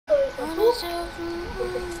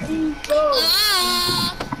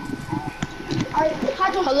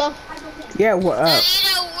Hello? Yeah, what up?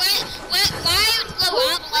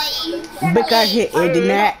 Because he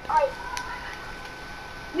internet.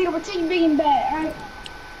 Nigga, but take big and bad, alright?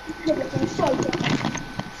 Nigga,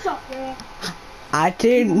 suck, man. I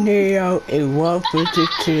didn't know it was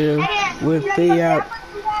 52 with the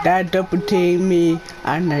that double team me.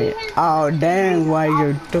 I know, oh damn, why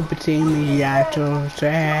you double team me? Yeah, so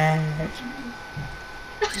sad.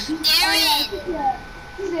 Darren!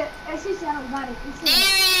 She said I don't got it.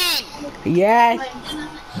 Darren! Yes.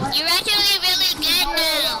 You're actually really good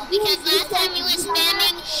now because last time you were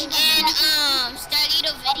spamming and started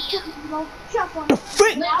a video. The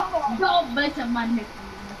frick! Don't bet on my neck.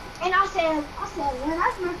 And I said, when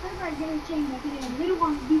that's my first game change, like, they don't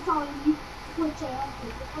want to be taller than me. Which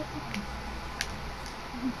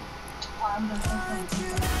I'm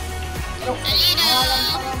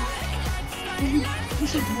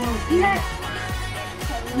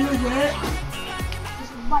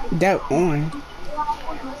that one.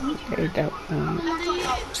 Okay, that one.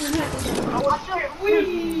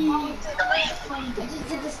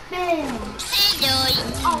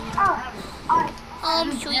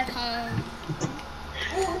 Home sweet home.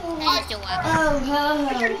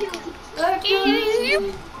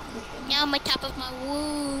 Now I'm on top of my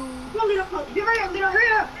woo.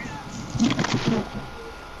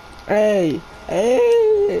 Hey,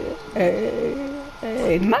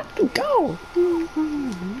 not to go.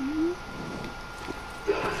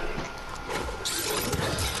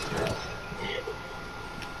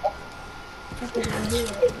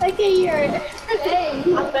 I can hear it. Hey,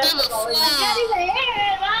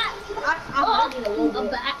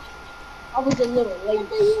 I was a little late.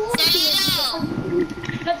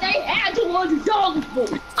 But they had to want the dog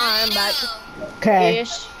food. I'm back. Okay.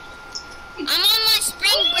 Yes. I'm on my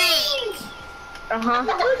spring break.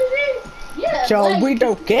 Yeah. So we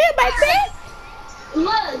don't care about that?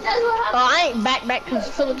 Look, that's what happened. I ain't back because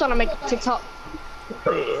Philip's trying to make a TikTok.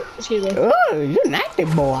 Excuse me. Oh, you're not the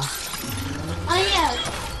boy. Oh, yeah.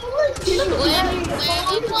 Where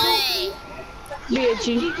we play? BHG.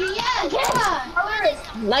 Yeah.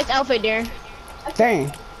 Nice outfit, Darren.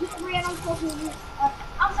 Dang.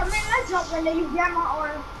 I'm sorry, man, let's jump and then you grab my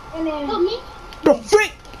arm and then. Who, me? The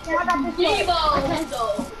frick! Yeah, I got this.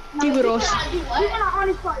 Tiburos. You're gonna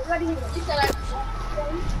honest part. Ready? You said I.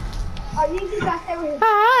 Oh, you just got stay with him.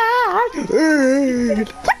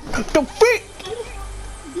 The frick!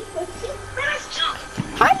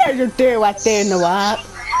 I know you did right there in the wild.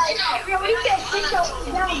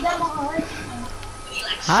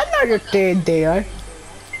 I know you did there.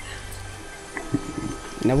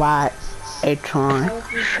 In the wild. A-tron.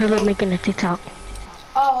 Philip making a TikTok.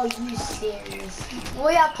 Oh, you serious?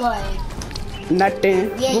 What y'all playing?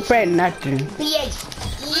 Nothing. Yeah. We playing nothing.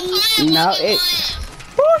 PhD. No, it.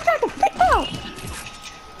 Oh, shut the frick up!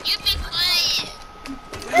 You be quiet.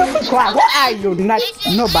 You be quiet. What are you? Not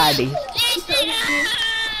nobody. Listen up.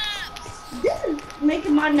 This is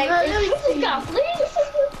making my neck.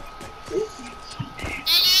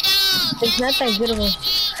 It's not that beautiful.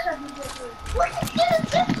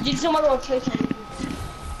 Did you see my rotation?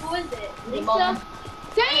 Who is it? Lisa?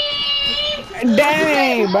 Dang!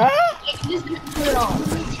 Dang, bro. Just put it on.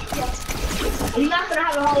 You're not gonna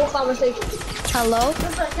have a whole conversation. Hello?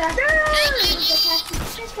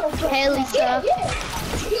 Hey, Lisa.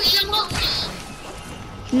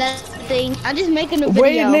 Nothing. I'm just making a video.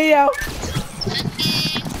 Wait, Leo.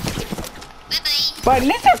 Bye-bye. But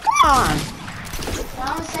Lisa, come on. I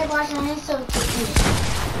don't say wash your hands so cute.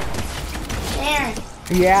 Aaron,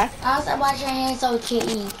 Yeah. I don't say wash your hands so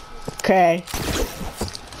cute. Okay.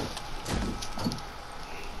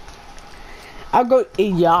 I'll go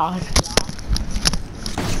eat y'all.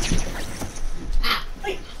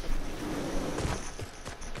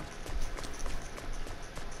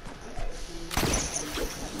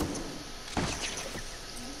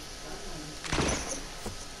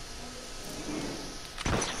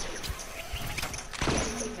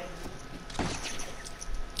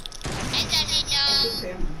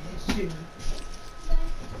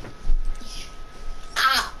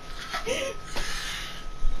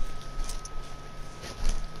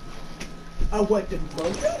 I want to go.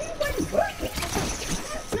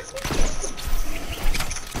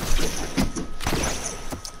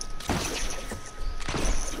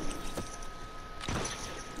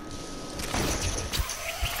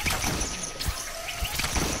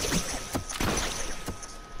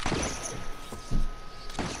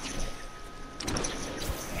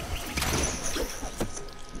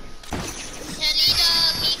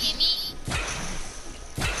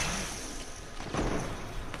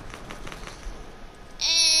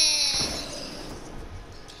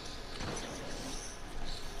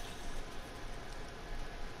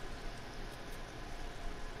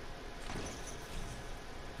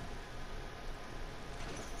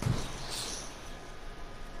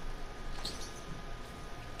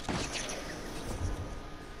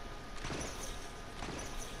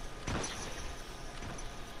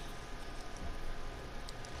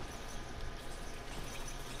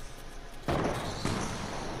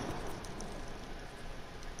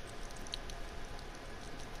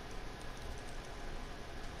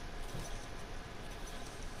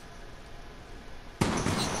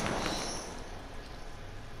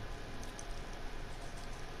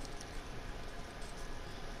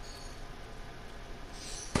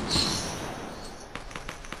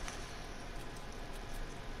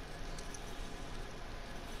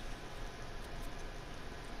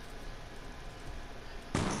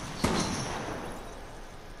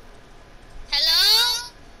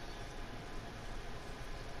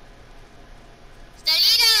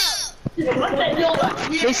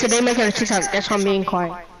 They said they making a TikTok. That's why I'm being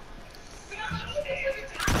quiet.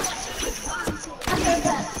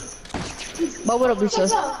 But what up, Lisa?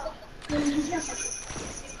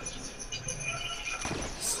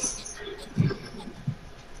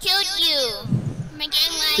 Killed you. My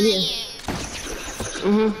game lagging.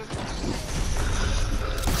 Mhm.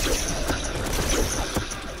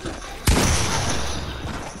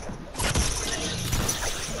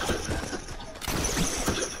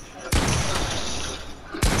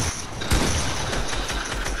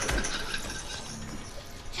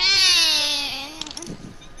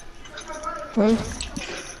 Hey.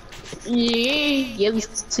 Yeah,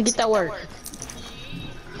 let's get that work.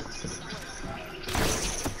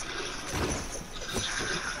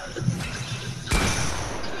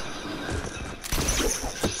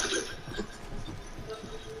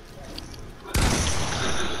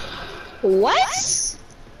 What?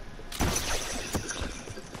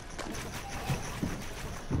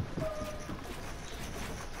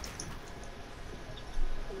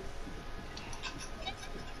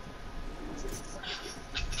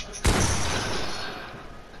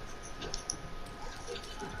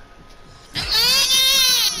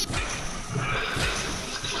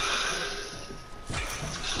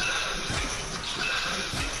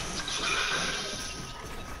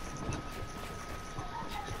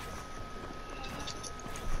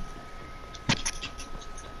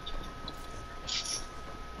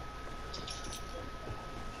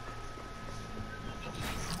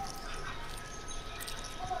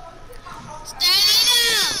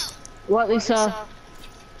 What, Lisa?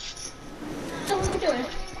 What are you doing?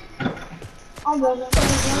 I'm rolling.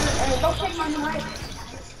 Don't take my mic.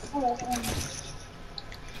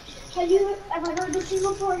 Have you ever heard this thing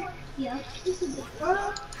before? Yeah. This is the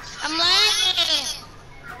girl. I'm lagging.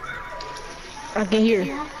 I can hear.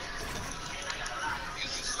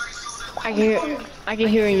 I can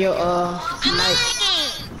hear in your I'm mic. lagging.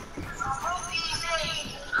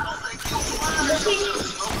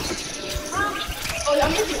 Oh, yeah,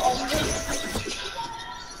 I'm gonna do all of it.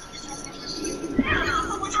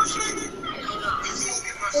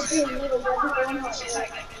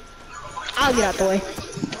 I'll get out the way.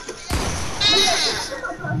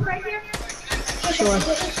 Right here? Sure.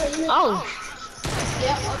 Oh.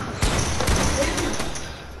 Yep.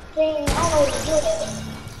 Dang, I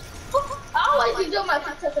always do my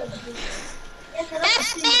TikTok.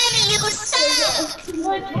 That's Danny, you suck.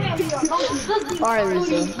 Alright,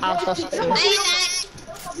 Lisa. I'll stop spitting.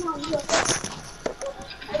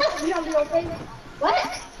 What?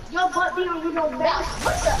 Your butt be on your back.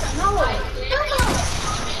 What the? No.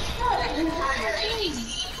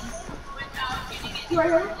 You right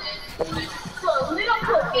here? So, we don't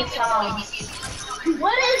put this on.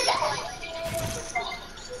 What is that?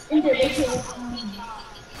 In the vacation.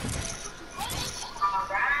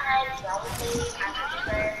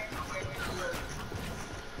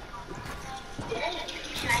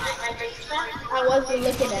 I wasn't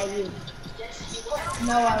looking at you.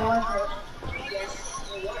 No, I wasn't.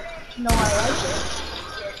 No, I wasn't.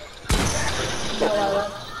 No, I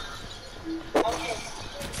wasn't.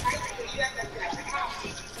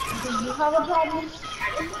 Do you have a problem?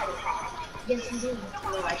 Yes, you do. No,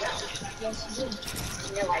 I don't. Yes, you do.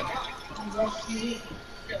 No, I don't. Yes, you do.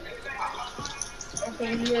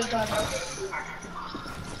 Okay, you're gonna.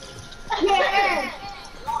 Yeah!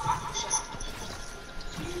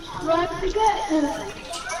 Right, we got it.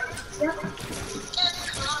 Yep.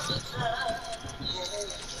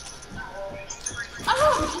 I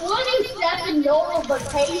have 27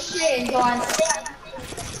 notifications on Snap.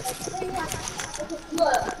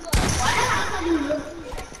 Look,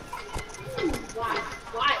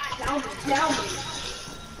 why? Tell me.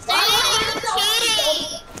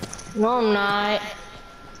 No, I'm not.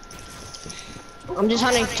 I'm just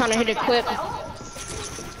trying to hit it quick.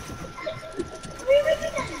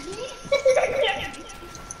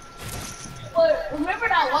 But remember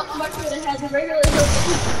that one commercial that has a regular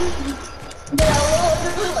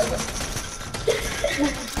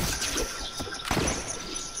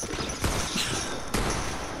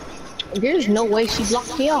There's no way she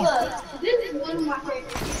blocked me off. Look, this is one of my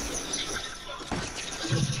favorites.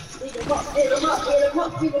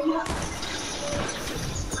 Beat 'em up.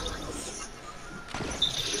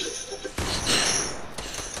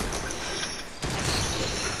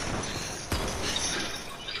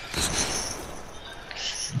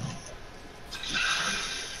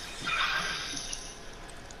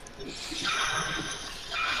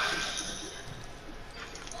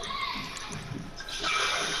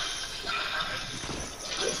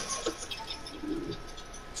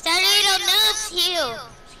 Started on nose you.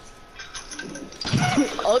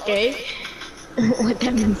 Okay. What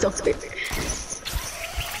that means up there?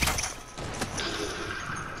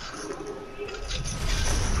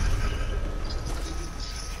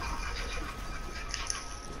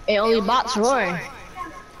 Hey, only bots roaring.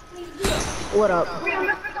 What up?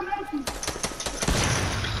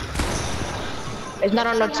 It's not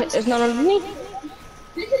on the. It's not on me.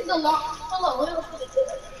 This is the long. Hold on,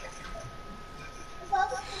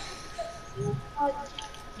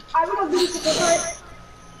 I don't know if this is the part.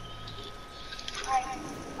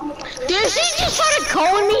 Did she just try to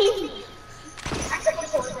call me?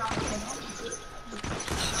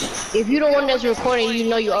 If you don't want that's recording, you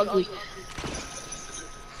know you're ugly.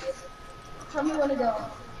 Tell me when to go.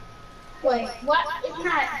 Wait, what? It's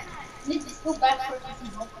not. Let's go back for a second.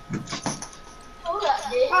 Hold up,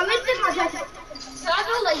 dude. Oh, let's take my jacket. So I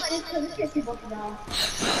go like this because it gets people down.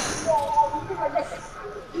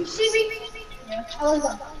 You see me? Yeah. I was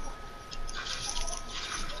up.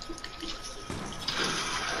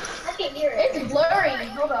 I can't hear it. It's blurry.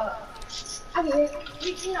 Hold up. I can hear it.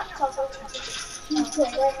 You cannot talk over it.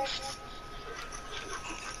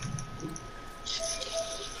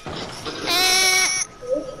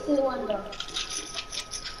 To the window.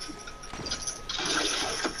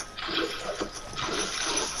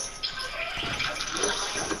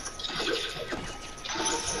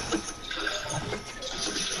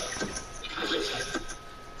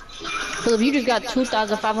 Philip, you just got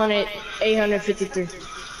 2,853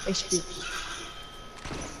 HP.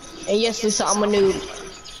 And yes, Lisa, I'm a noob.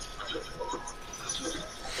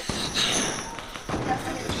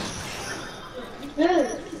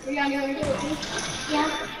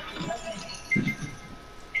 Yeah.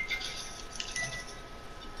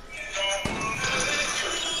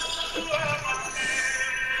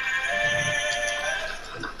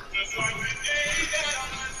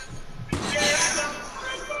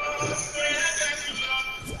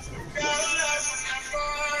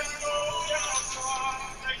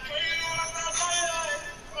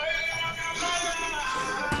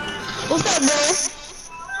 What's up, bro?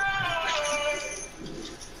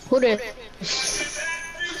 Who this?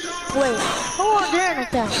 Wait, who on there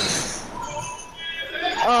account?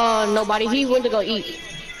 Nobody. He went to go eat.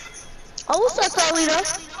 Oh, what's up,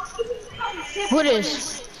 Carlita? Who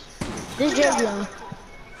this? This Javion.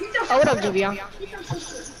 Oh, what up, Javion?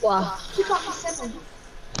 Wow.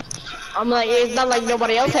 I'm like, it's not like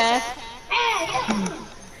nobody else had.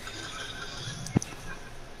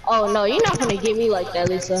 Oh no, you're not gonna get me like that,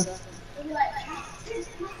 Lisa.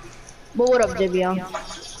 But what up, Javion?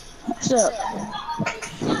 What's up?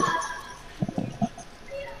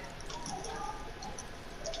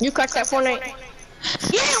 You cracked that Fortnite?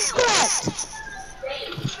 Yeah, I'm cracked.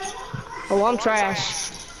 Oh, I'm trash.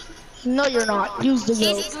 No, you're not. Use the goat.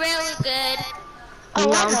 He's really good. Oh,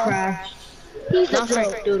 No, I I'm know. trash. He's No, the I'm straight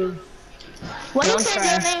goat. doodle. Why No, you I'm change your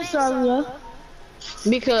trash. name, Carlita?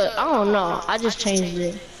 Because, I don't know, I just changed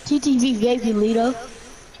it. TTV baby Lito.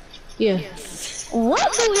 Yeah.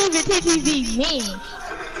 What do even TTV mean?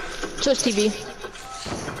 Twitch TV.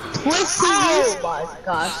 Twitch TV? Oh my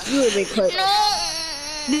gosh, you would be quick. No.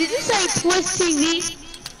 Did you say Twitch TV?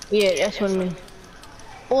 Yeah, that's what I mean.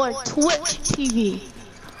 Or Twitch TV?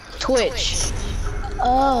 Twitch,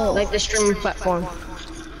 Oh, like the streaming platform.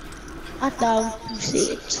 I thought you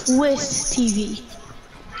said Twitch TV.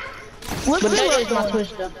 What But that you is my doing?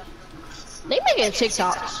 Twitch though. They making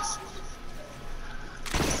TikToks.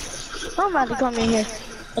 I'm about to come in here.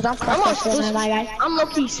 Cause I'm I'm on fucking split. my guy. I'm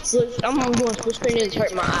low-key split. I'm doing split screen and it's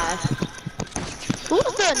hurting my eyes.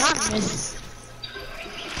 Who's the anonymous?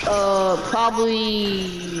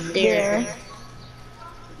 Probably there.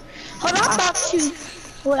 Hold on, I thought you.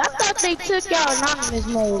 Well, I thought they took out anonymous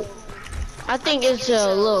mode. I think it's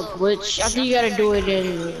a little glitch. I think you gotta do it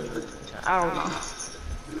in. I don't know.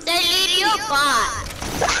 They lead your bot.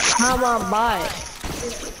 How am I buy it?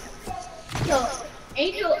 So,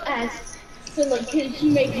 Angel asked Philip, can she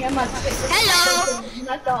make him a Hello. And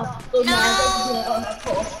I thought, oh, No.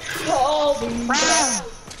 Oh,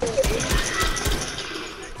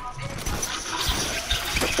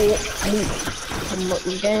 I'm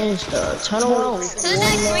looking gangsta. Turn around. Who's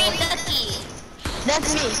that green ducky?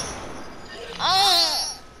 That's me.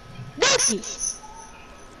 Oh. Ducky.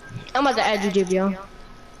 I'm about to add you, JBL.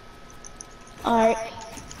 Alright.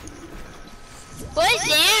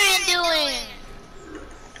 What's Aaron doing?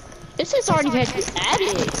 It says I already had you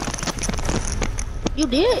added. You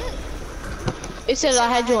did? It says I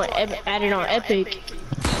had you on added on Epic.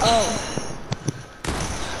 Oh.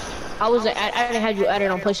 I didn't have you added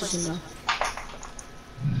on PlayStation though.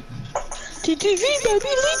 TTV baby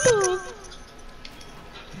Lito.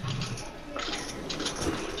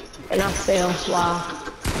 And I failed. Wow.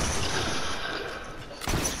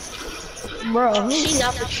 Bro, She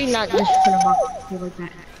not just gonna walk like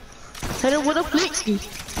that. hit it with a flicky.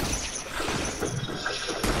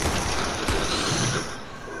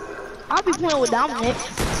 I'll be playing with Dominic.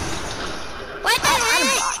 What the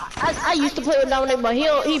heck? I used to play with Dominic, but he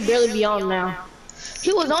barely be on now.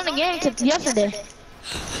 He was on the game yesterday.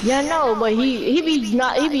 Yeah, no, but he be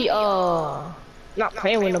not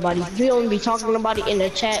playing with nobody. He only be talking to nobody in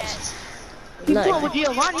the chats. He playing with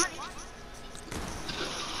Giovanni.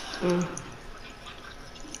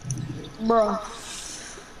 Bro.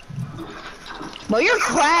 But you're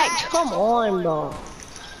cracked. Come on, bro.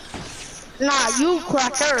 Nah, you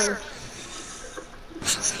cracker.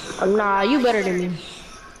 Nah, you better than me.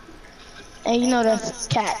 And you know that's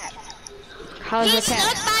cat. How's He the snuck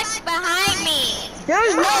cat? back behind me.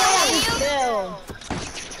 There's no you? kill.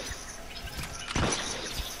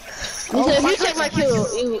 If you take my kill,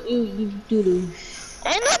 you do.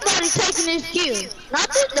 Ain't nobody taking this kill. Not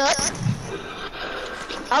this duck.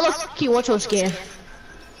 I look cute. What's your skin?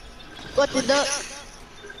 What the duck?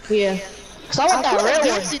 Yeah. Cause I want that red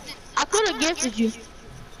one. I could have gifted you.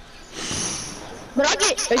 But I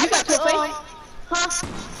get. You got two face? Huh?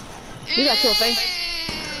 You got two face?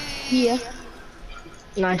 Yeah.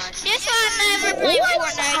 Nice. This one I never played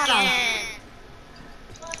Fortnite again.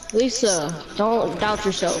 Lisa, don't doubt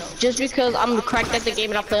yourself. Just because I'm cracked at the game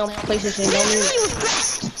and I play on PlayStation,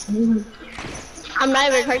 don't mean I'm not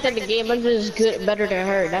even cracked at the game. I'm just better than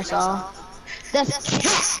her. That's all. That's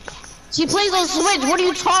cat. She plays on Switch. What are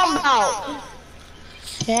you talking about?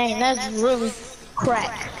 Dang, that's really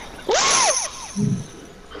crack.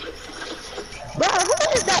 Bro, who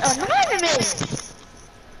is that anonymous?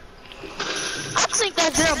 I think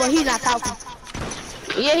that's girl, but he's not talking.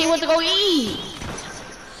 Yeah, he went to go eat.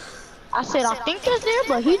 I said I think that's there,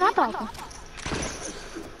 but he's not talking.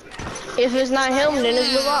 If it's not him, then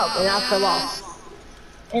it's Lil Rob, and I fell off.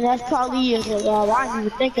 And that's probably is Lil Rob. I didn't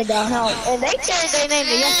even think about him. And they changed their name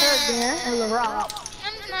to Yes Sir again, and Lil Rob.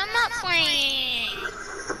 I'm not playing.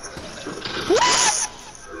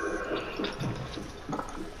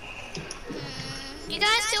 You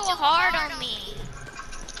guys too hard on me.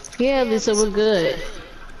 Yeah, Lisa, we're good.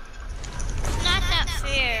 Not that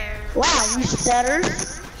fair. Wow, you stutter.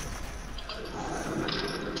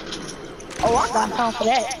 Oh, I got time for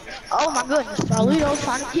that. Oh my goodness, Carlito's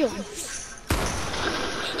trying to kill me.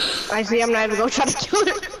 I see, I'm not even gonna try to kill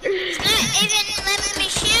her. It's not even letting me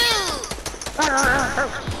shoot.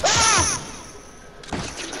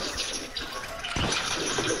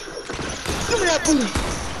 Give me that booty.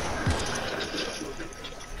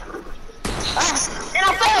 And I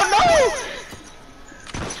failed, no!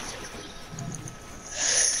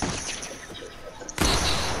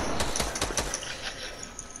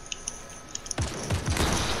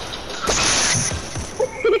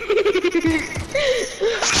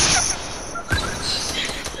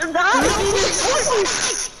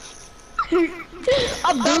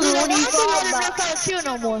 I'm doing what you thought about. I'm not kill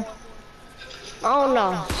no more. I don't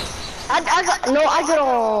know. I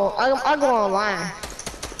go online.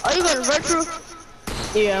 Are you going virtual?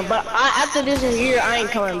 Yeah, but after this year, I ain't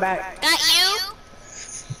coming back. Got you?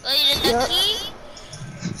 Are you the ducky?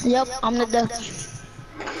 Yep, I'm the ducky.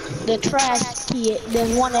 The trash kid, the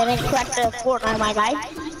one that ain't cracked up Fortnite, my guy.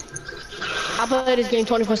 I play this game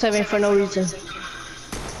 24/7 for no reason.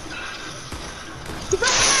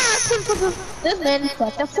 This man is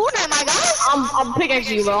cracked up Fortnite, my guy. I'm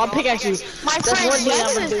pickaxing you, bro. I'll pickaxe you. My That's friend one thing I'm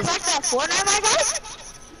Jason gonna do. is cracked up Fortnite, my guy.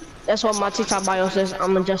 That's what my TikTok bio says.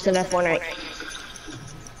 I'm adjusting that Fortnite.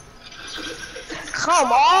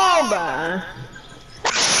 Come on, bro.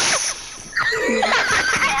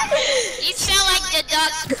 You sound like the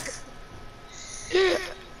duck.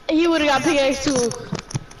 He would've got pickaxe too.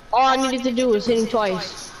 All I needed to do was hit him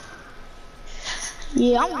twice.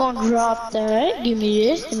 Yeah, I'm gonna drop that. Give me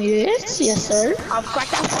this, give me this. Yes, sir. I'm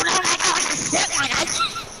cracked up Fortnite, my guy.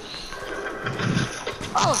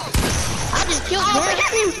 Oh, I just killed him.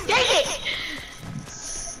 Dang it!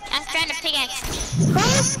 I was trying to pickaxe.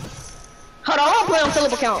 Huh? Hold on, I'm gonna play on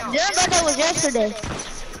Philip account. Your birthday was yesterday.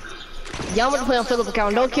 Yeah, I'm gonna play on Philip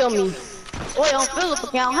account. Don't kill me. Wait, on Philip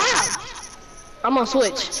account, how? I'm on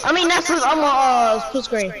Switch. I mean, that's I'm on full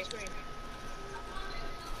screen.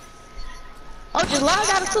 Oh, just log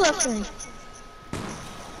out of Philip screen.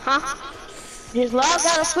 Huh? Just log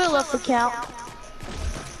out of Philip account.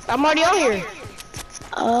 I'm already on here.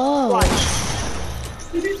 Oh.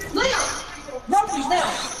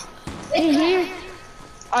 In here?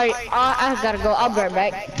 Alright, I gotta go. I'll be right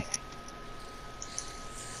back.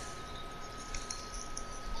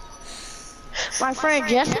 My friend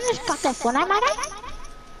Justin is cracked up Fortnite, my guy.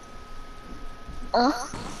 Bro,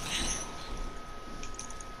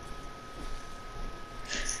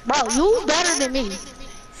 you better than me.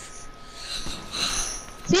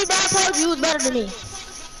 See, bro, I told you was better than me.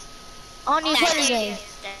 On these Twitter games.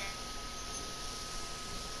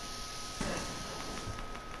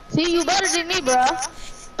 See, you better than me, bro.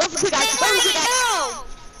 Don't forget that. Don't forget that.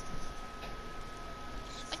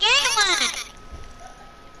 Game on.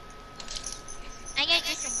 I gotta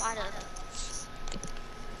get some water.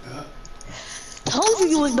 Told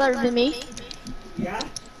you was better than me. Yeah,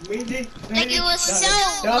 we did. Like it was so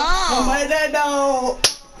long.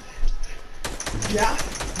 Yeah,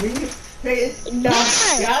 we did.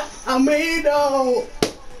 Yeah, I made it.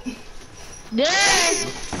 Yes.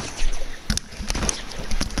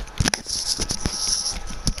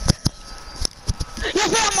 Yes,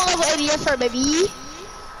 sir, I'm all over 80. Yes, sir, baby.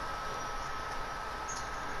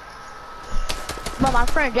 But my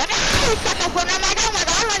friend,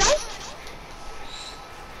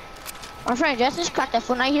 my friend Justice cracked that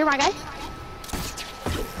Fortnite here, my guy.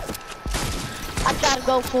 I gotta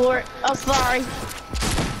go for it. I'm sorry.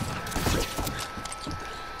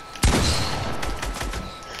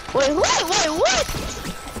 Wait, what?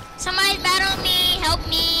 Somebody battle me. Help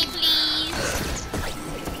me, please.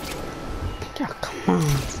 Oh, come on.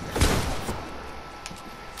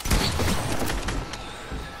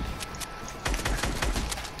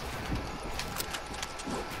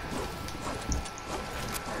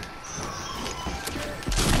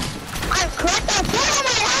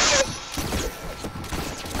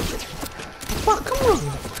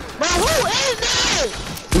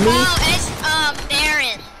 Oh, it's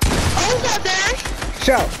Darren. Oh, what's up, Darren?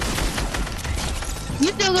 So, You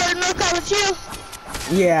still go to North College too?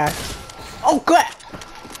 yeah. Oh, good.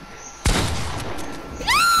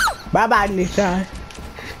 No! Bye-bye, Nisha.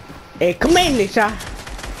 Hey, come in, Nisha.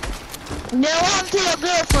 No, I'm to your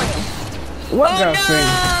girlfriend. What girlfriend?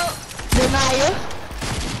 No. Denia.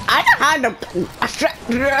 I know how to.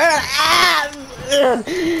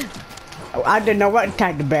 I didn't know what to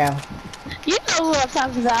talk about. You know who I'm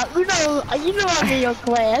talking about. You know I'm in your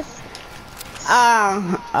class. I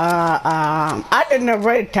didn't know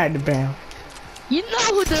what to talk about. You know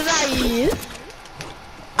who Denia is.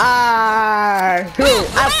 Who?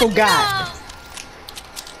 I forgot.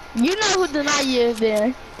 You know who Denia is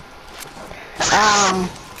there.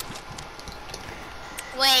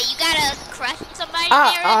 Wait, you gotta crush somebody,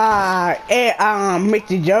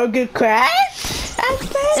 Mr. Jogan crash?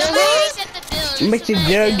 Somebody set the bill. Mr.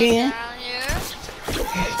 Jogan.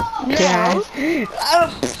 No. Crash.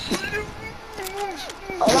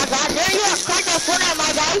 Oh my god, there you are. Crack that Fortnite,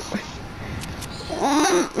 my guy.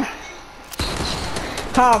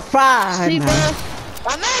 Oh, fine. See, bro.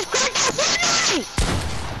 My man's crack that Fortnite.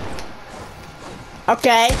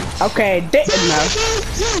 Okay, didn't know.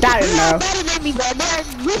 Didn't know. Better than me, bro.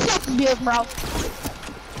 We set the bills, bro.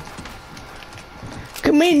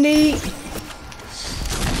 Come in, Neat.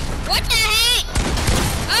 What the heck?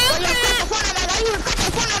 Oh, You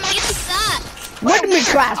you suck. What do we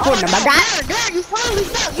cry for, my guy? Dad, you finally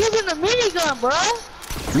stopped using the minigun, bro.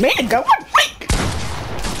 Minigun? What freak?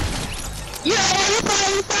 You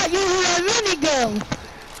finally stopped using that minigun.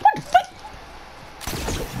 What the freak?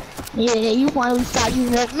 Yeah, you finally stopped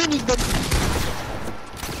using that minigun.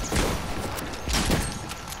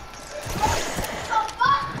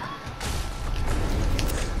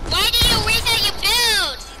 Why did you reset your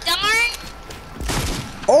build? Darn.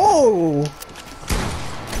 Oh.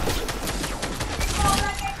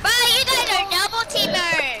 Bro, you guys are double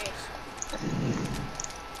teamers.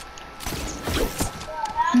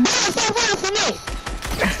 Stop running for me.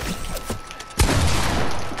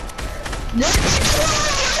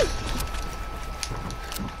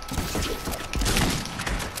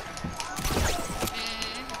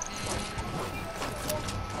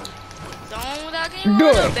 Do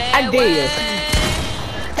it. I did.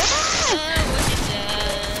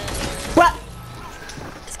 What?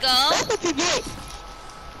 Let's go. That's what you get.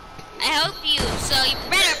 I help you, so you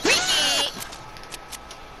better appreciate.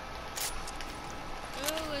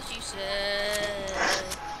 Oh, what you said.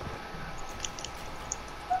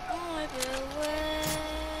 Oh, I feel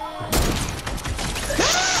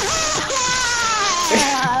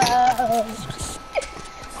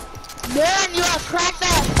Man, you are cracked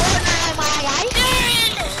that Fortnite, my guy.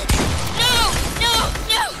 Darren!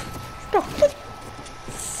 No!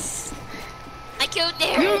 I killed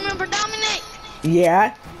Darren. You remember Dominic?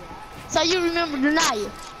 Yeah. So you remember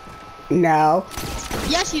Denia? No.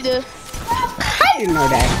 Yes, you do. How do you know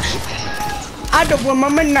that? I don't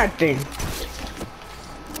remember nothing.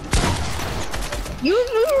 You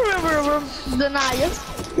remember Denia?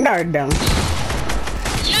 No, I don't.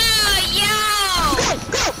 No, yo!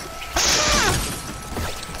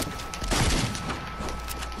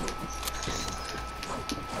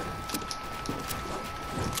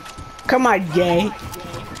 Come on, Jay.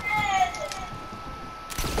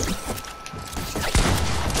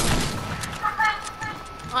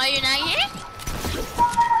 Oh, you're not here?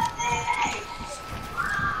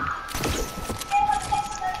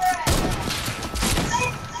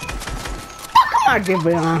 Come on,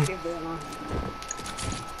 Devon.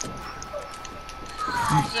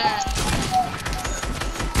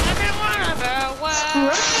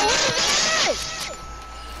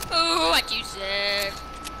 Oh, what you said?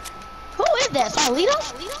 Who is that? Salito?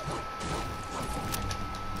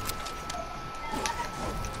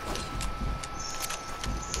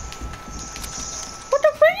 What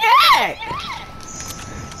the fuck is that?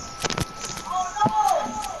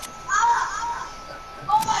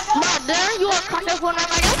 Not there. You want to crack that phone out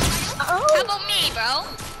like that? How about me, bro?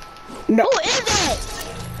 No, Who is that?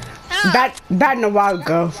 Huh? that Nawal's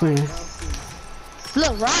girlfriend.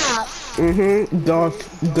 Look, Rob.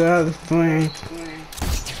 Girlfriend.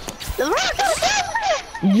 Rob,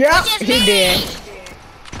 Yup, he did.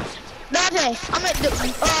 Dante, I'm at the,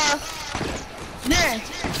 there.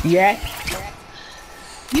 Yeah.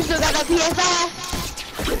 You still got that PS5?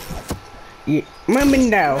 Yeah. Remember,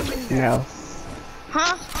 no. No.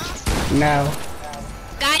 Huh? No.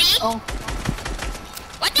 Gotti? Oh.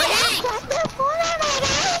 What the heck?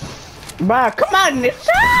 Bro, come on,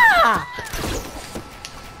 Nisha!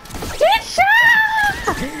 Nisha!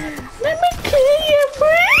 Let me kill you,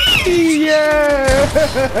 please!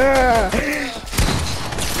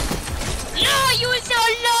 No, you were so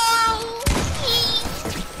low.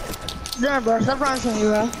 There, bro. Stop running from me,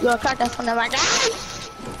 bro. You gonna crack that phone out like that?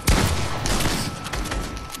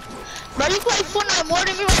 Bro, you play Fortnite more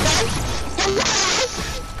than me right now?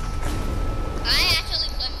 I actually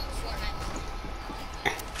play Fortnite.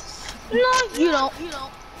 No, you don't.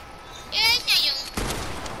 Yes, I do.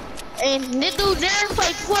 And this dude there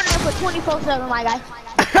played Fortnite for 24/7, my guy.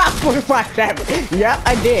 45-7. Yup,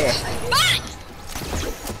 I did. Fine.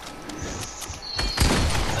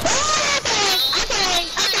 Okay.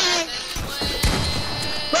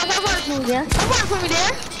 Bro, stop running from me there. Stop running from me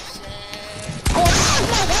there. Oh,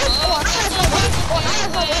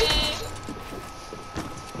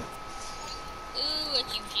 Ooh, what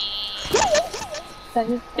you Thank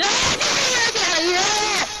you.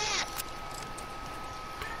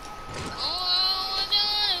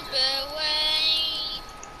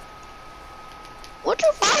 What,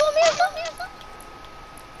 you follow me or something?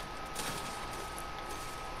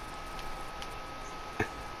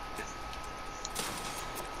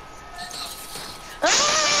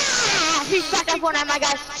 She's cracked that Fortnite, my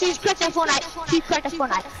guy. She's cracked that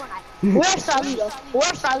Fortnite. Where's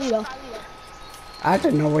Salito? I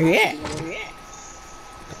don't know where he at.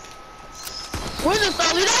 Where's the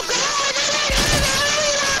Salito?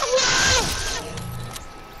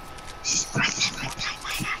 She's cracked that Fortnite,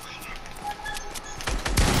 my guy.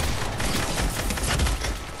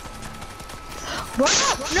 Bro,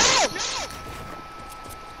 no!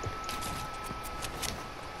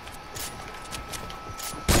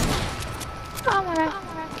 Oh my god.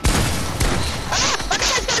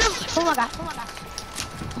 Oh my god.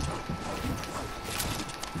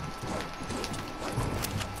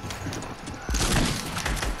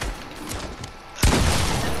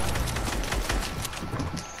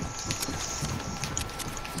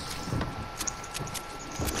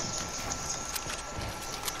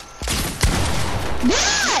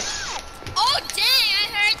 Oh, dang, I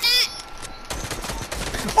heard that.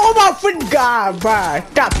 Oh my freaking god, bro.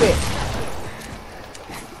 Stop it.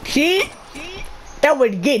 See? That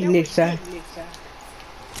was getting it, son.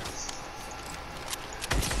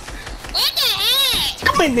 What the heck?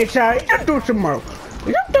 Come in there, son. You do some more.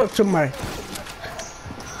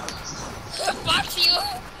 Box you.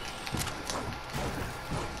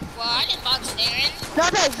 Well, I didn't box Darren. No,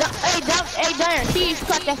 hey, Darren, she's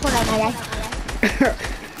cracked that Fortnite, my guy.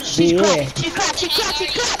 She's Yeah. cracked.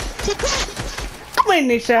 Come in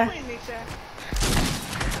there, son.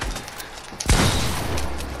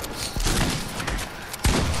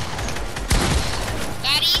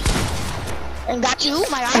 Gotti? And got you,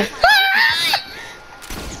 my guy.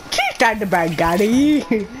 She's talking about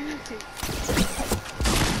Gotti.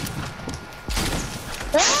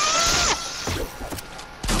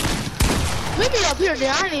 Leave me up here, dude.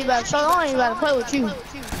 I ain't even about to play with you. I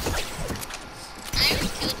already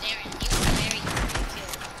killed Darren. He was very easy to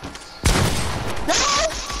No!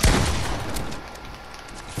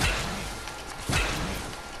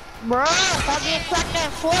 Bro, stop being cracked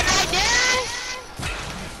that Fortnite, Darren.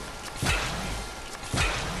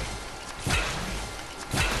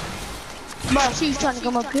 Bro, she's trying to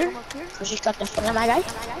come up here. So she's got that Fortnite, my guy.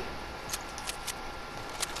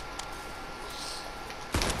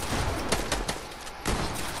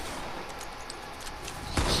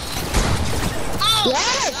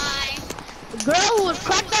 Yes! The girl who was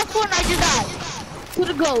cracked that Fortnite just died. To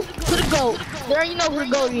the goat. To the goat. There you know who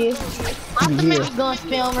the goat is. I'm the Mini Gun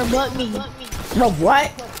filmer, but me. The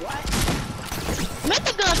what?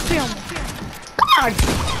 Mini Gun filmer. Come on.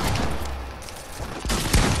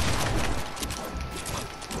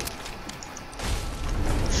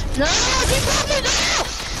 No, keep coming down!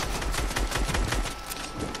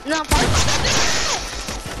 No, fuck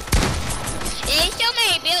There's so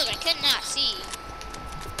many builds I could not see.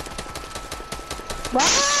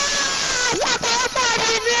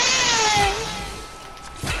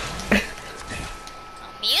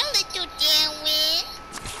 Come here, little Darwin.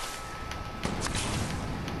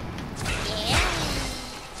 Yeah.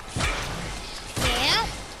 Yeah.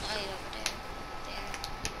 Oh, you're over there. There.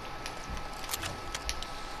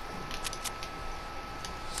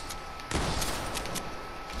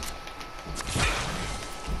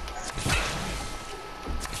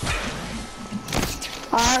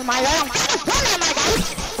 Oh my god, I'm kind of funny, my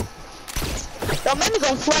guy. Don't make me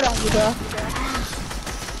go sweat on you, bro.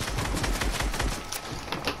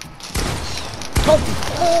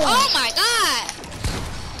 Oh my god.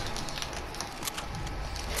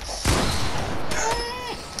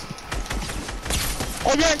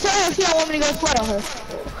 And then tell her if she don't want me to go sweat on her.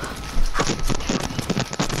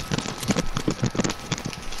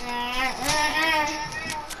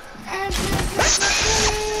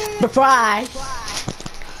 Surprise.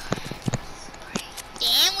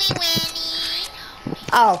 Damn, we winning.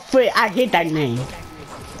 Oh, frick, I hate that name.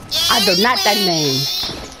 I do not that name.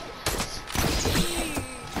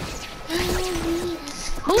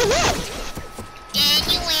 Who is it? Damn,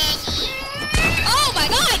 you winning. Oh my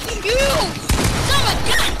god, you! Oh my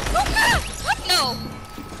god! Fuck no!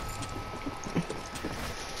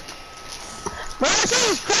 Bro, she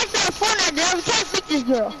was cracked out of Fortnite, girl. We can't beat this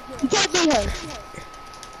girl. We can't beat her.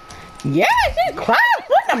 Yeah, she cried.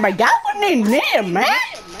 What my God, what name there, man?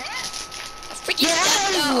 Freaking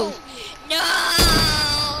stuff, no! No!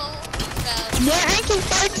 Yeah, ain't you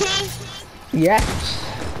 13? Yeah.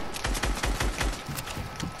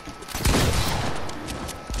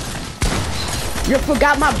 You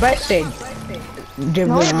forgot my birthday. Did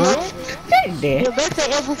No, we, it huh? didn't. They did. Your birthday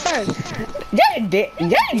April 1st. Yeah, it did.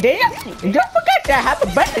 Yeah, it did. You forgot to happy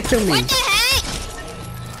birthday to me. What the heck?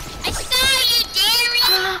 I saw you,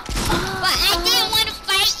 Darian! But I didn't want to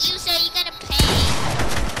fight you, so you gotta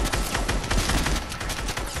pay.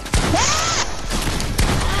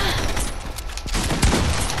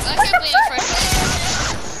 What's up with your first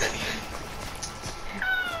name?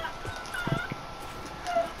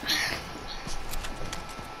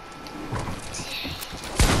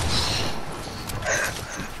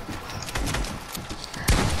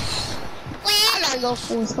 I gotta go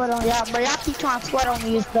full sweat on y'all, but y'all keep trying to sweat on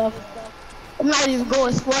me and stuff. I'm not even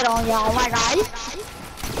going sweat on y'all, my guy.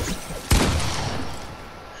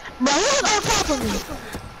 But who's on top of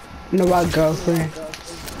me? No, my girlfriend.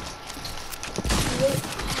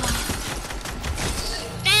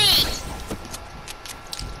 Thanks!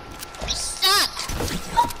 You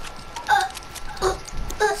suck!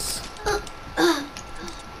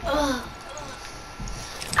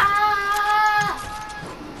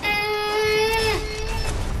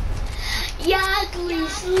 Ugly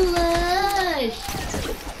slush.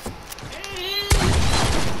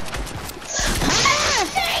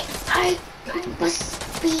 I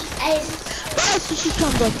must be as Why is she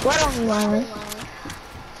trying to sweat on me, man?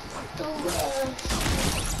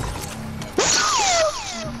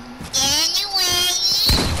 Anyway,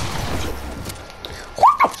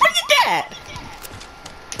 What the fuck is that?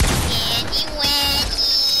 anyway.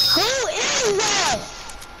 Who is that?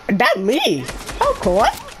 That me. Of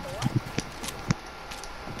course.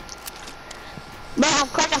 Man, I'm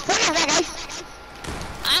cracking Fortnite, guys.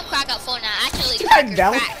 I'm crack up Fortnite. Actually, I cracker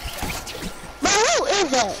don't. crack. Man, who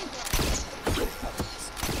is that?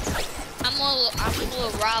 I'm a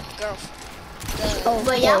little Rob girlfriend. Oh,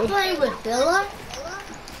 But y'all playing with Billa?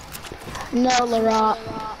 No, Laurent.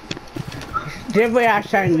 This way I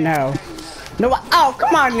say no. No, oh,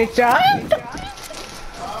 come on, Nisha.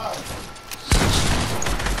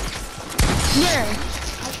 Yeah.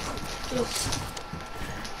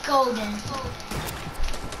 Golden.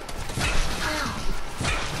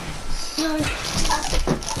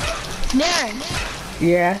 Darren,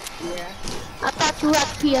 Yeah. I thought you had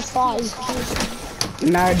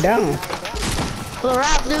PS5. No, I don't.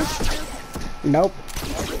 Laurent, dude, Nope.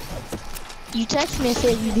 you texted me and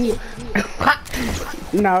said you did.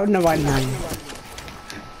 No, no, I don't.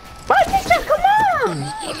 But Nisha, come on.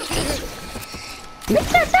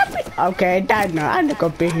 Nisha, stop it. Okay, that no, I'm not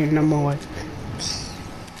gonna be here no more.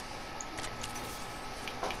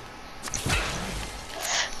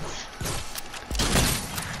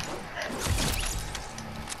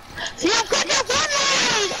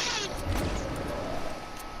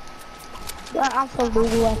 I'm so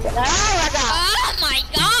boo after that. Oh my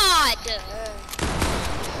god!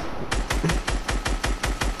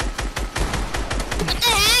 What the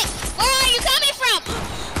heck? Where are you coming from?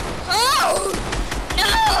 Oh!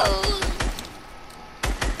 No!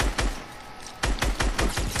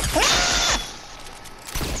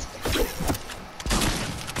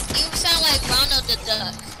 You sound like Ronald the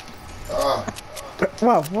Duck.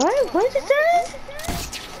 What? What did you say?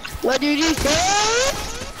 What did you say?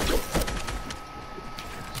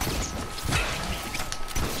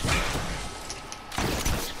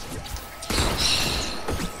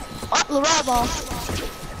 Oh, the rubber.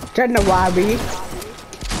 Turn the Wobby.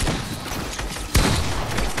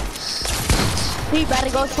 He better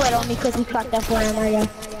go sweat on me because he cracked that for him, I guess.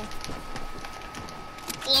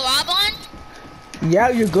 Larabon? Yeah,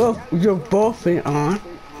 you go. You're both in on.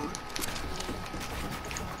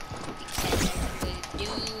 We do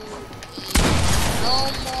need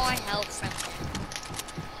no more help from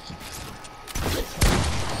them.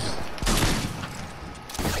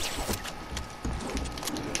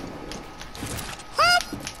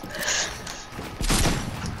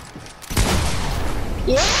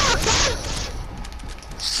 Yeah!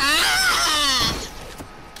 Ha!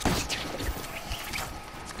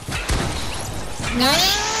 Got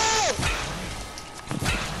it?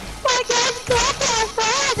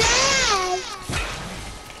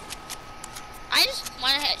 I just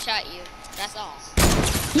want to headshot you. That's all.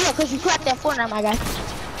 Yeah, because you cracked that Fortnite, my guy.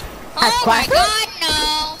 Oh my cracked it? god,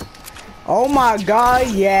 no! Oh my god,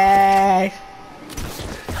 yes.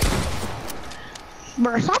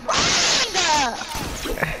 Bro, stop playing that!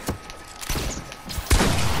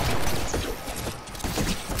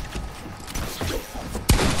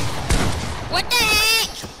 What the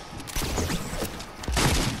heck?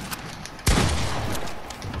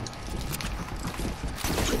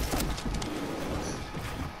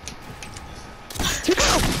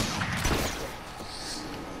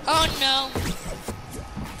 Oh no.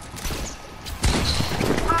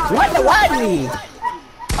 What the Wobby?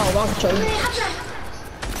 Oh, wrong choice.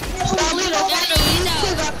 Starlito,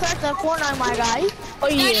 you got cracked that Fortnite, my guy. Oh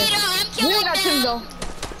yeah. Starlito, I'm We killing got two them. though.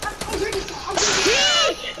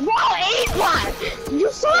 Bro, 8-1! You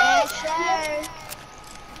suck! Yes, sir.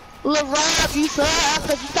 Lil Rob, you suck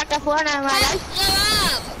because you cracked that Fortnite, my guy.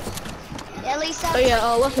 Larab, At least Oh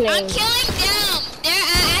yeah. What's the I'm name? killing them. They're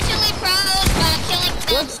actually pros, but I'm killing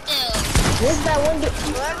them still. What's that one?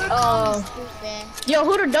 Yo,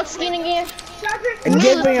 who the duck skin again?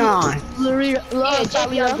 Get me on. Yeah,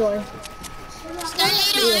 Starlito. join.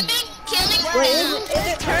 Starlito, I've been killing Wait, them. is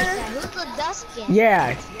it Turner? Who's the Duskin?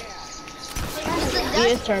 Yeah. Who's the Yeah,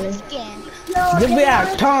 it's Turner. Duskin? Give me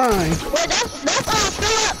a turn. Wait, that's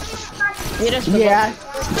Philip. Yeah, that's the Yeah.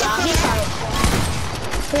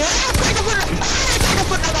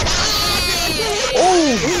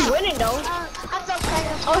 Oh. We winning though. I'm so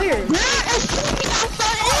excited. Oh here.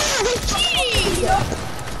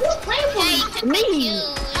 Hey, you took the Me.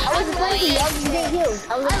 kill. I wasn't playing for you. I was just getting killed.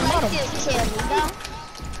 I was I at the like bottom. this kid, you know?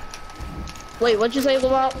 Wait, what'd you say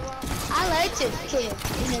about? I like this kid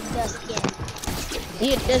in the Duskin.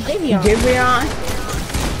 Yeah, that's Davion. Give me on.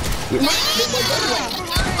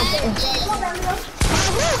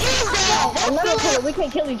 Another killer. We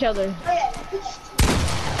can't kill each other.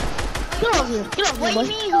 Get off here. Get off here, What do boy. you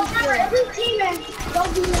mean who's good?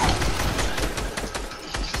 Don't do that.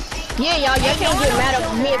 Yeah, y'all can't get mad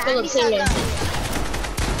at me and Philip teaming.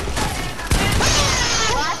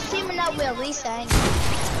 Well, I'm teaming up with Lisa. I'm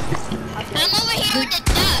over here with the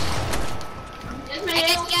duck. I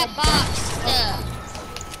just got boxed stuff.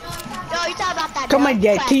 Yo, you talking about that Come on, dog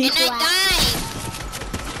Jetty. And I died.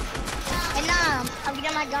 And I'm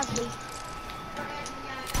getting my guns, please.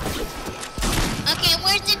 Okay,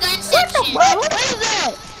 where's the gun section? What is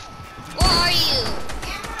it? Where are you?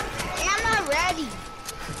 And I'm not ready.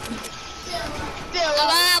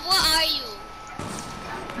 Larab, where are you?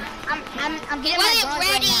 I'm He getting my wasn't guns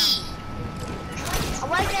ready. right now. I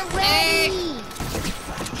wasn't ready.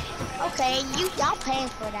 Okay, y'all paying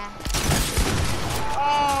for that. Oh,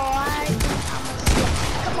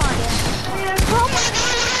 come on, then. Oh my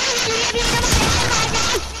God!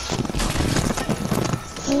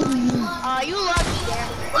 You lucky there.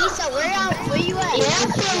 Lisa, where you at? Yeah,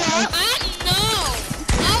 Philip. No.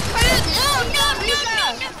 Oh crap! No!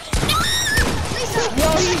 Lisa! Yo,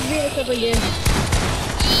 he's being us up again.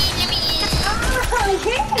 Let me in.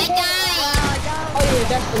 I died. Oh yeah,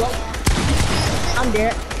 that's Philip. I'm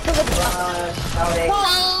there.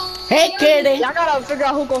 Oh. Hey, kitty. Y'all gotta figure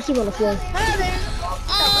out who gonna sleep on the floor.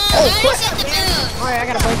 Oh, I just hit the moon. Alright, I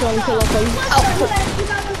gotta break on the pillow for you.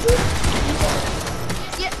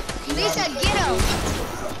 Lisa, get him.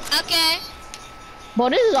 Okay. But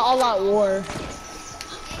this is an all-out war.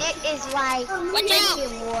 It is like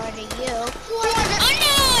making war to you.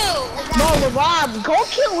 Oh Bro, Rob, go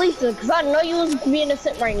kill Lisa, cause I know you was being a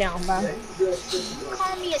simp right now, bro.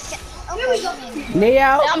 Call me a okay.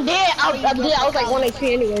 Neo, I'm dead. I'm dead. I was like 1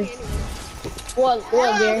 HP anyways. What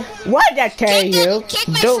there? what did I tell you? Kick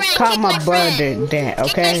my Don't friend, call kick my my brother friend. that, no!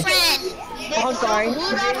 okay? Kick my friend. I'm sorry.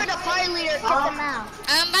 Whoever the party leader, kick them out.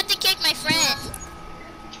 I'm about to kick my friend.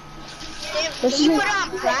 Can you put on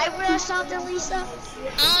private or something, Lisa? I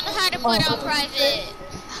don't know how to put on private.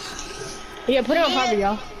 Yeah, put it on private,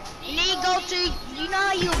 y'all. You need to go to, you know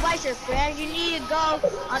how you invite your friends? You need to go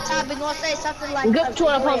on top and go say something like Good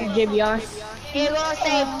 200 pounds, JBR. you're going to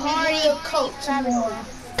say party coach.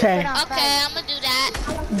 Okay. Okay, I'm gonna do that.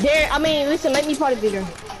 There, listen, make me party leader.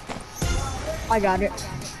 I got it.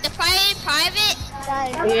 The private?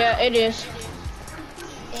 Yeah, it is.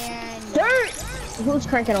 And Third! Who's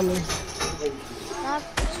cranking on me?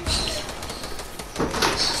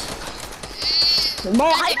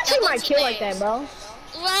 Bro, how you take my kill like that, bro? Rob,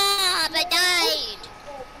 I died.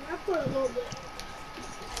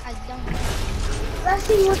 I don't. Let's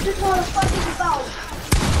see what this motherfucker is about.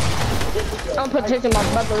 I'm protecting my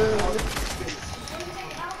brother.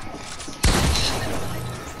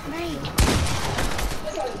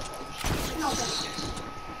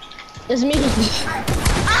 It's me. Ow!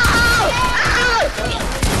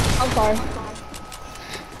 Ow! I'm sorry.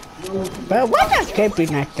 But why not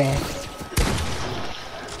escaping like that?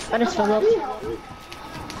 I just fell up.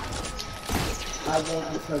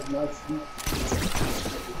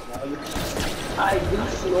 I do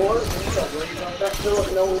snore, so I still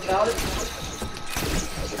know about it.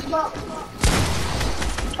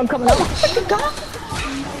 I'm coming up. What the god?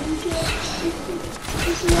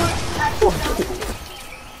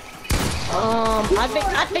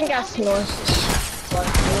 I think I snore.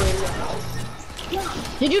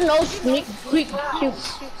 Did you know sneak cute?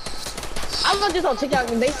 I looked this on TikTok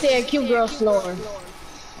and they said cute girl snore.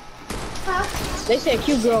 They said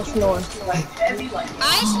cute girl snore. I snore.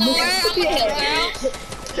 I'm a cute girl.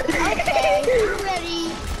 Okay, I'm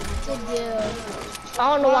ready to do. I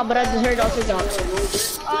don't know why, but I just heard on TikTok.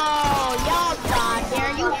 Oh, y'all died.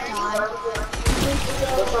 There you died.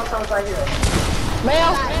 Sometimes I hear it.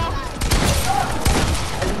 Mel.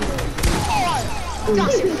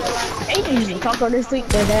 Ain't easy. Talk on this week,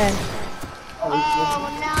 they're dead. Oh,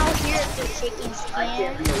 now here's the chicken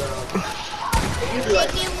skin.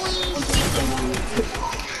 Chicken wings, chicken wings.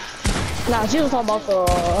 Nah, she was talking about the.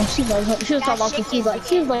 She was talking about the.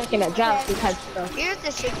 She was like in that job type stuff. Here's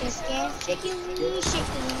the chicken skin. Chicken wings,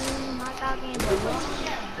 chicken wings. Hot dog and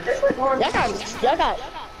Y'all got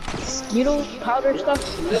Skittle powder stuff.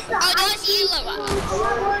 Oh, that's you, Laura.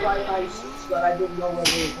 But I didn't know what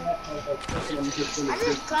it is. I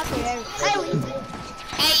just clapped it.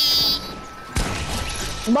 Hey.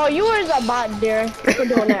 Bro, you was a bot there for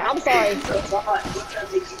doing that. I'm sorry.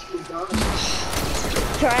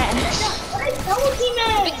 Trash.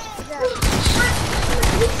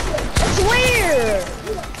 It's weird.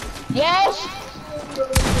 Yes.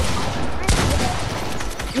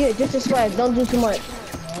 Yeah, just a swag. Don't do too much.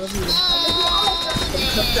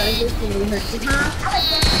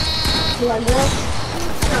 You like that?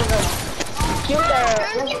 Cute there.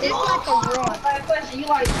 It's like a roar.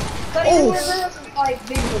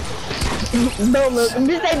 No, look.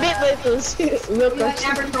 This ain't big whistles.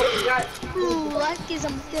 Ooh, lucky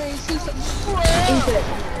some things.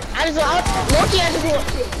 I just Loki. I just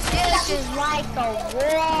This is like a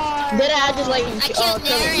war. then I just like I killed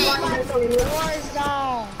Darren. War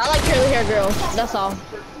zone. I like curly hair girls. That's all.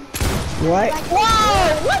 What?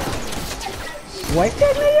 Whoa! What? What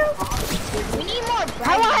did Leo? We need more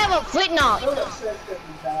How do I bright. have a flint knock?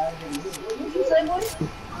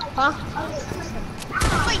 Huh?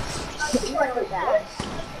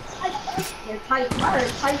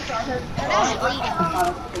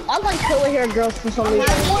 I like curly hair girls for some reason.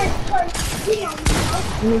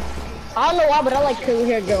 I don't know why, but I like curly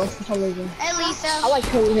hair girls for some reason. Hey, Lisa. I like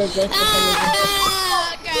curly hair girls for some reason.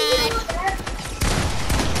 Oh, God.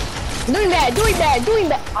 Doing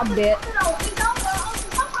that. I'm dead.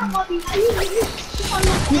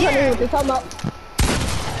 You tell me what they're talking about.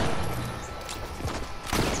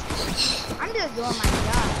 I'm just doing my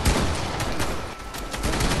job.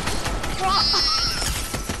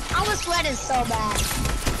 I was sweating so bad.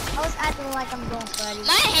 I was acting like I'm going sweaty.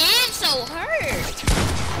 My hand's so hurt.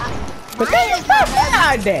 But Mine they is not hurt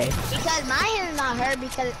out there. because my hand is not hurt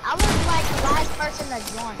because I was like the last person to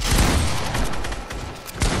join.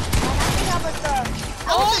 And I think I was the.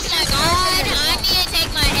 Oh, my God. I need to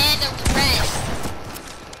take my hand to rest.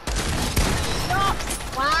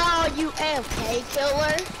 Wow, you AFK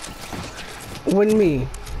killer. With me.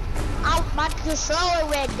 My controller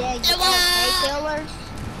went dead, you AFK killer.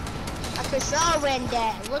 My controller went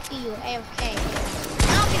dead. Look at you, AFK.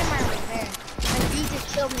 Now get my repair. And you just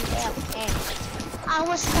killed me AFK. I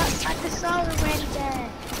was stuck, my controller went dead.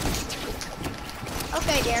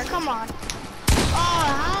 Okay, there, come on. Oh,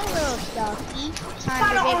 hi, little ducky.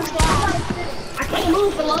 Time to get I can't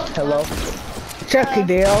move below. Hello. Chucky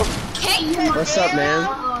Dale. Hey, What's up, man?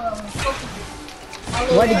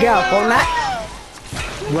 What you got, Fortnite?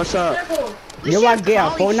 What's up? You want to get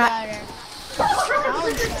on Fortnite?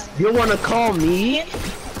 You wanna call me?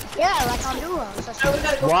 Yeah, like on Duo.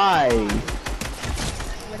 Why?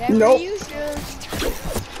 Whatever Nope. you should.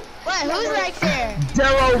 Wait, who's right there?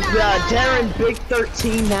 Darren Big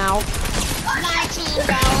 13 now. $19.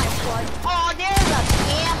 Oh, there's a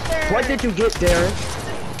panther. What did you get, Darren?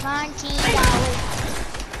 $19.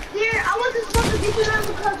 Here, I wasn't supposed to give you them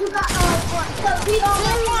because you got because we Who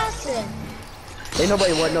wants it? Ain't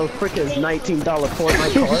nobody want no freaking $19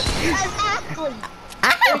 Fortnite card. Exactly. I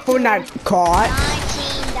have Fortnite card.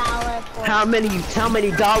 $19 for How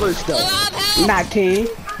many dollars though? Rob, help. 19.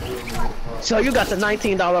 So you got the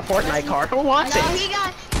 $19 Fortnite card. Who wants No, it? he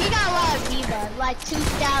got a lot of V-Bucks, like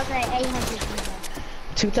 2,800 V-Bucks.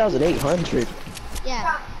 2,800.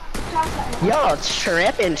 Yeah. Y'all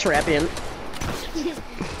trapping.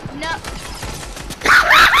 No.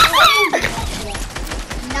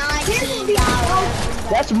 $19.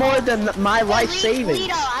 That's more than my life savings.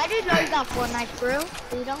 Lito, I didn't know you got Fortnite crew.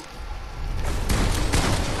 Lito.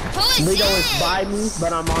 Who is Lito this? is by me,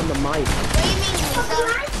 but I'm on the mic. What do you mean, Lito?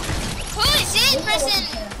 Who is this person?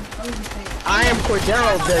 I am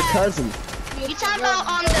Cordero, their cousin. You talking about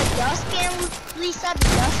on the dustbin, Lisa? The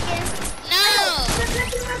dustbin? No.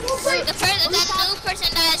 That new person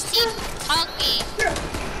that is talking.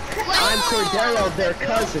 I'm Cordero, their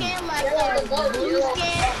cousin. Skin, like the blue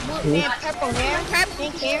skin, and purple hair,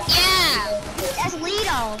 pink hair. Yeah. That's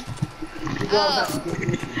Lito. Oh.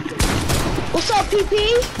 What's up, PP?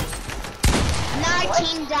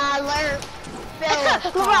 $19 Philip.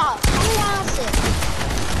 Who wants it?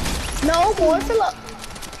 No more Philip.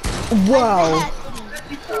 Whoa.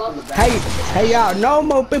 Hey y'all, no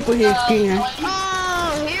more people here skin.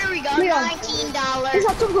 Oh, here we go. $19. It's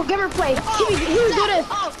a typical gamer play. Here, do this.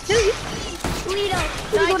 Oh, Lito.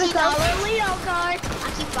 $19 Lito card. I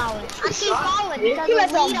keep falling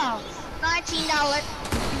because of Lito.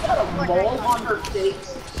 $19. Ball on her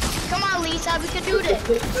face. Come on, Lisa, we can do this.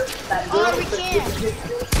 Oh, we can.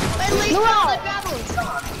 Wait, Lisa, No.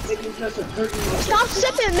 the Stop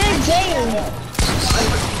sipping mid-game.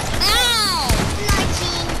 Ow.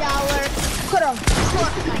 $19. Put him.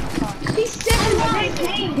 Fortnite card. He's sipping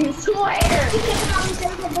mid-game. I swear.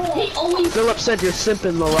 He always. Philip said you're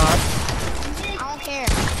simping, Larod. I don't care.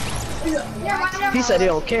 He said he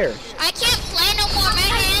don't care. I can't play no more. My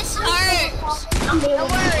hands hurt. Don't worry,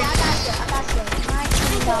 I got you.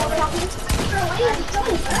 $19.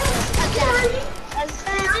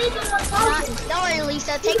 Don't worry,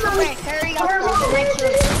 Lisa. Take a break. Hurry up. Okay,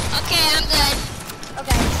 I'm good.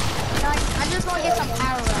 Okay. I just want to get some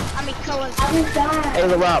power up. I mean, colors. Hey,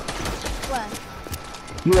 Larod, What?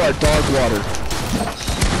 you are dog water.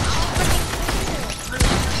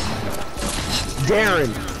 Darren.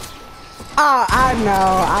 Oh,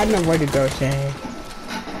 I know where to go, Shay.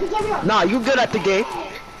 Nah, you good at the game.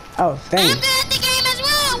 Oh, I'm thanks. good at the game as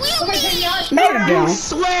well. We'll be. Made it down.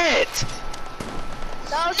 Sweat.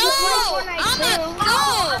 No, I'm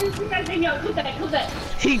not.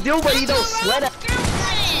 He do, but he don't sweat at.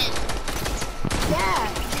 Yeah.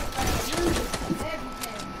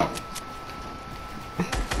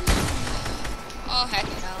 Oh heck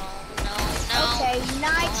no. Okay,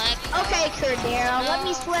 nice. Okay, Cordero, let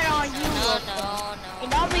me sweat on you. No.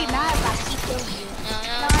 And don't be mad if I keep killing you.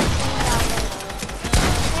 No.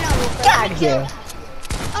 Get out of here.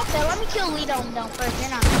 Okay, let me kill Lito and Dump first.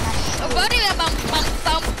 Then I'm gonna. What is bum.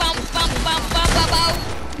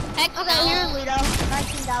 Heck Okay, no. here's Lito.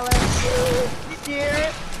 $19.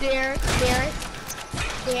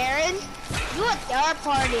 Darren, you a third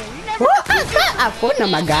party. You never. What? I put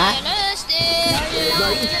on my guy.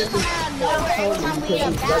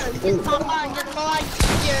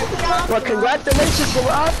 Well, congratulations,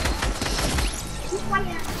 Larod.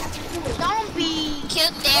 Don't be.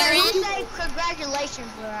 Killed Don't Darren. say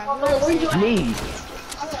congratulations, bro. Me.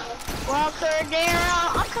 Well,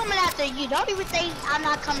 Cordero, I'm coming after you. Don't even think I'm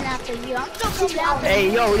not coming after you. I'm still coming after you.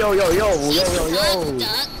 Hey, yo.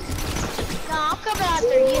 Duck. No, I'm coming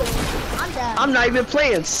after you. I'm done. I'm not even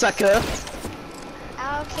playing, sucker.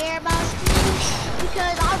 I don't care about you.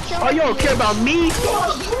 because I'll kill Oh, you don't you. care about me?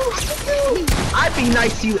 I'd be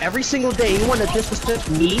nice to you every single day. You wanna disrespect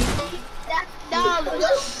me? No, He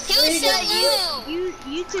was so new.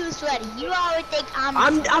 you too sweaty. You always think I'm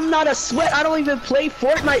I'm not a sweat. I don't even play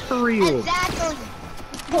Fortnite for real. exactly.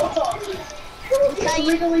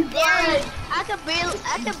 Legally blind. I could barely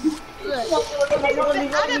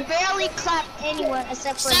clap anyone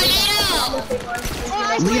except for Salito.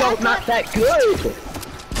 Lito's not that good.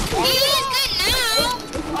 He is good now.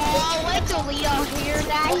 Oh, wait till Leo hears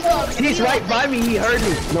that. He's right by me. He heard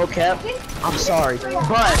me. No cap. I'm sorry,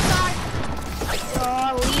 but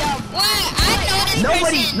Oh, Leo. What? I know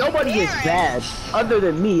this nobody is bad other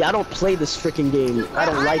than me. I don't play this freaking game. I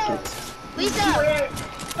don't like it. Lisa.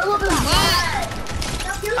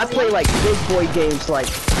 I play like big boy games like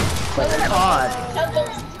COD.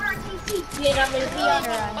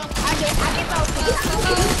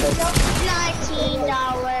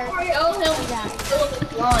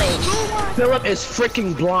 $19. Philip is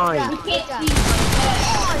freaking blind.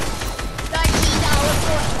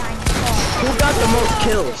 Who got the most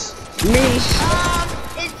kills? Me.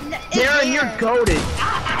 Darren, you're goated. I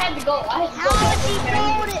had to go. How is he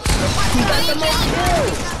goated? He got the most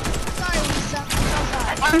kills. Sorry, Lisa. I'm so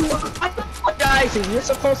sorry. I'm apologizing. You're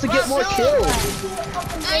supposed to get more kills.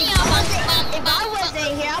 If I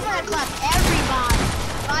wasn't here, I'm gonna clap everybody.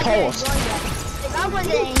 Pause. If I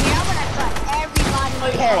wasn't here, I'm gonna clap everybody.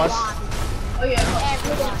 Pause. Oh yeah.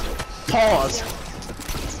 Everybody. Pause.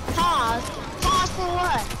 Pause. Pause for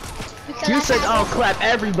what? Because You I said had I'll clap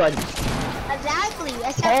everybody. Exactly.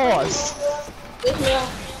 Except Pause.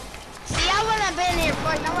 See, I wouldn't have been here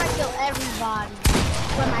first. I'm gonna kill everybody.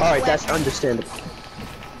 Alright, that's understandable.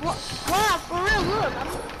 Wow, for real, look.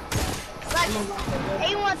 Like,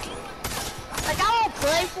 anyone, like, I don't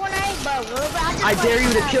play Fortnite, but I dare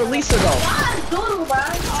you to kill Lisa though.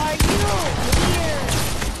 Are you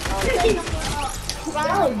weird?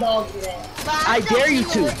 I dare you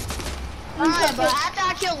to. Alright, but after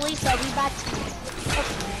I kill Lisa, we back to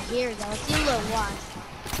here we go. See, look, watch.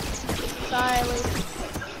 Sorry, Lisa.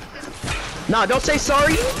 Nah, don't say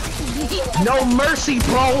sorry. No mercy,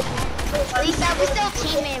 bro. Lisa, we still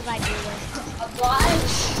teammates like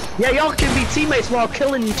this. Yeah, y'all can be teammates while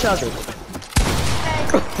killing each other.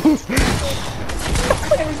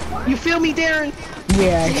 You feel me, Darren?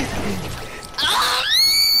 Yeah.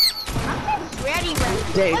 Ready.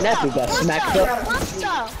 Dang, that dude got smacked up. What's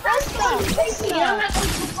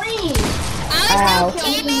Ow.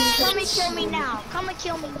 Come and kill me now. Come and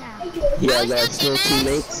kill me now. Yeah, that's still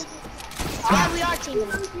teammates. Yeah, we are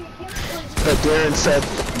teammates. But Darren said,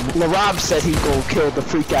 LaRob said he gonna kill the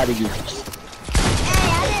freak out of you. Hey,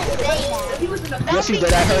 I didn't say that. Yes, you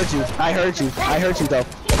did. I heard you. I heard you. I heard you though.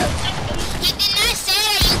 He did not say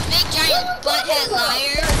that, you big giant butthead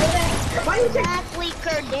liar. Exactly,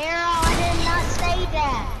 Cordero. I did not say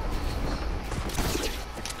that.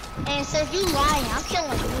 And since you lying, I'm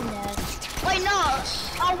killing you, Ned. Wait, no.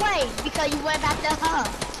 Oh, wait. Because you went back to her.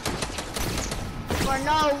 For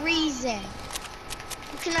no reason.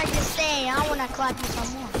 You cannot just say, I want to clap you some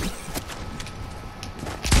more.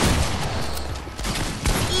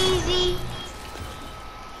 Easy.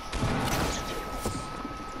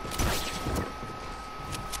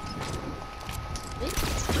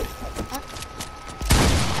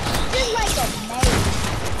 Just like a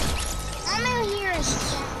maze. I'm in here and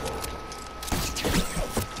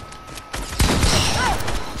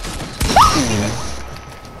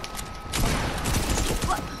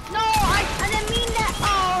no, I didn't mean that.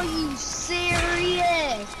 Oh, you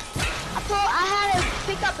serious? I had to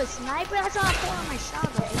pick up a sniper. That's how I pulled on my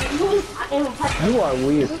shotgun. You are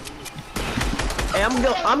weird. Hey,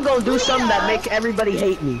 I'm gonna do something that make everybody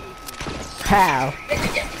hate me. How?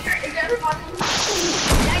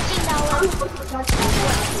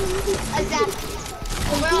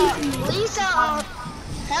 Lisa,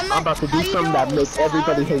 I'm about to do something that makes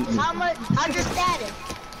everybody hate me. How's your status?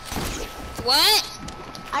 What?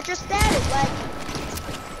 How's your status? Like,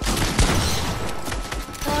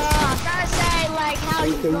 I'm trying to say, like, how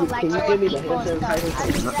you feel, like, can you give me the people hand and stuff. sanitizer? How's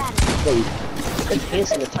your status? Wait, it's hand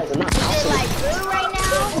sanitizer, not Is it, like, good right now?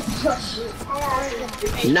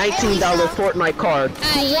 $19 Fortnite card.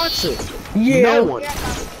 Who wants it? Yeah. No one.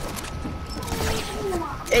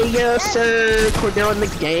 Hey, yes, sir. Cordell in the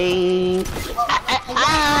game.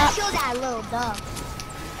 I killed that little dog.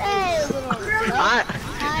 Hey, little dog.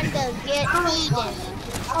 Time to get eaten.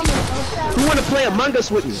 Who want to play Among Us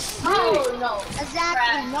with me? No.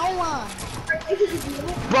 Exactly, no one.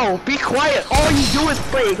 Bro, be quiet. All you do is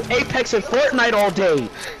play Apex and Fortnite all day.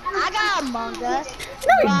 I got Among Us.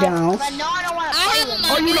 No, you don't. But no, I don't want to I play have with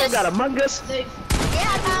Among Oh, you Us. don't got Among Us? Yeah,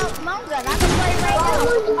 I got Among Us. I can play right now.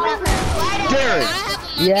 Darren.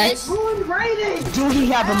 Yes. Do he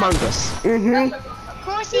have Among Us? Mhm. Of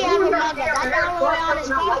course he has Among Us. I downloaded on his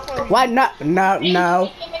phone for you. Why not? No.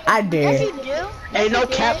 I Yes, did. you do. Hey, no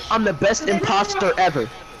cap. I'm the best imposter ever.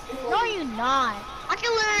 No, you're not. I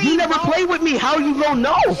can literally. You never played with me. How you gonna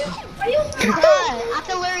know? I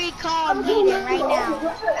can literally call a meeting right now.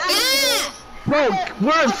 Ah! Bro,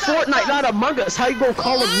 we're in Fortnite, not Among Us. How you gonna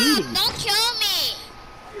call a meeting? Don't kill me.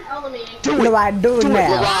 Do it. No, I do Do it,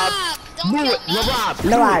 now. LaRob. Don't Do kill it, me. LaRob.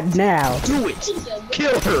 No, I now. Do it.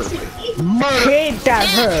 Kill her. Murder. Hit that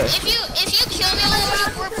Damn, her. if you kill me,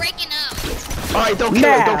 LaRob, we're breaking up. Alright, don't kill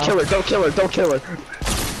her. Now. Don't kill her. Don't kill her. Don't kill her.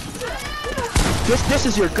 This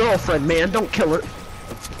is your girlfriend, man. Don't kill her.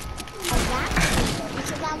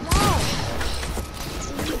 Because I won't.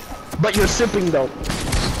 But you're simping though.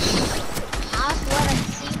 I swear to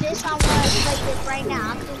see this. I want to play this right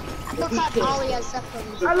now. I can cut all of your stuff for me.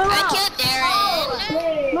 I killed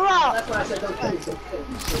Darren. Bro, That's why I said don't kill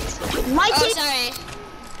me. my Oh, team. sorry.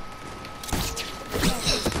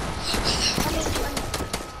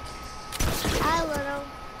 Hi, little.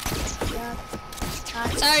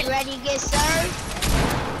 Sorry. You ready to get served?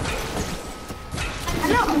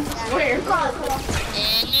 Where?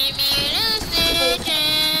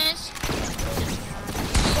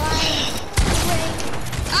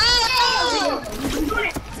 Oh,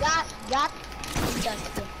 Got. What?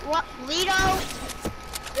 Lido?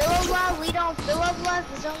 Philip left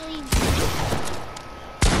is only.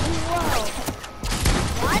 Whoa.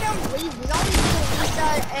 Why don't leave? There's only Lisa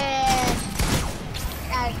and.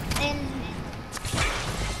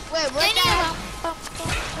 Wait, where's that?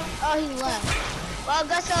 Oh, he left. Well, I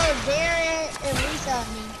guess so Darren and Lisa and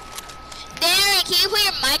me. Darren, can you put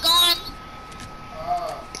your mic on?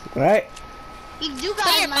 Right? He do got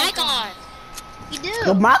Put his your mic on. He The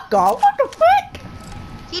do. mic on. What the frick?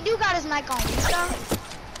 He do got his mic on. Lisa.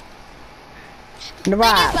 The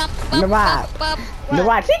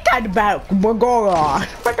vibe. She talked about what going on.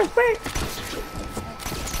 What the frick?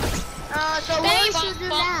 So what we should do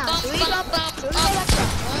now? Should we go back to home?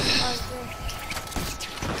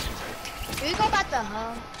 Should we go back to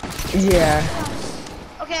home? Yeah.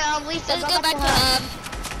 Okay, Lisa, Let's go back to home.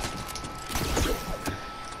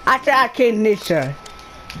 I said I killed Nisha.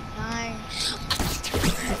 Fine.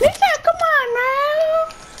 Nisha, come on now.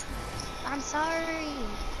 I'm sorry.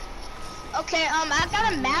 Okay, I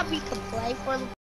got a map we could play for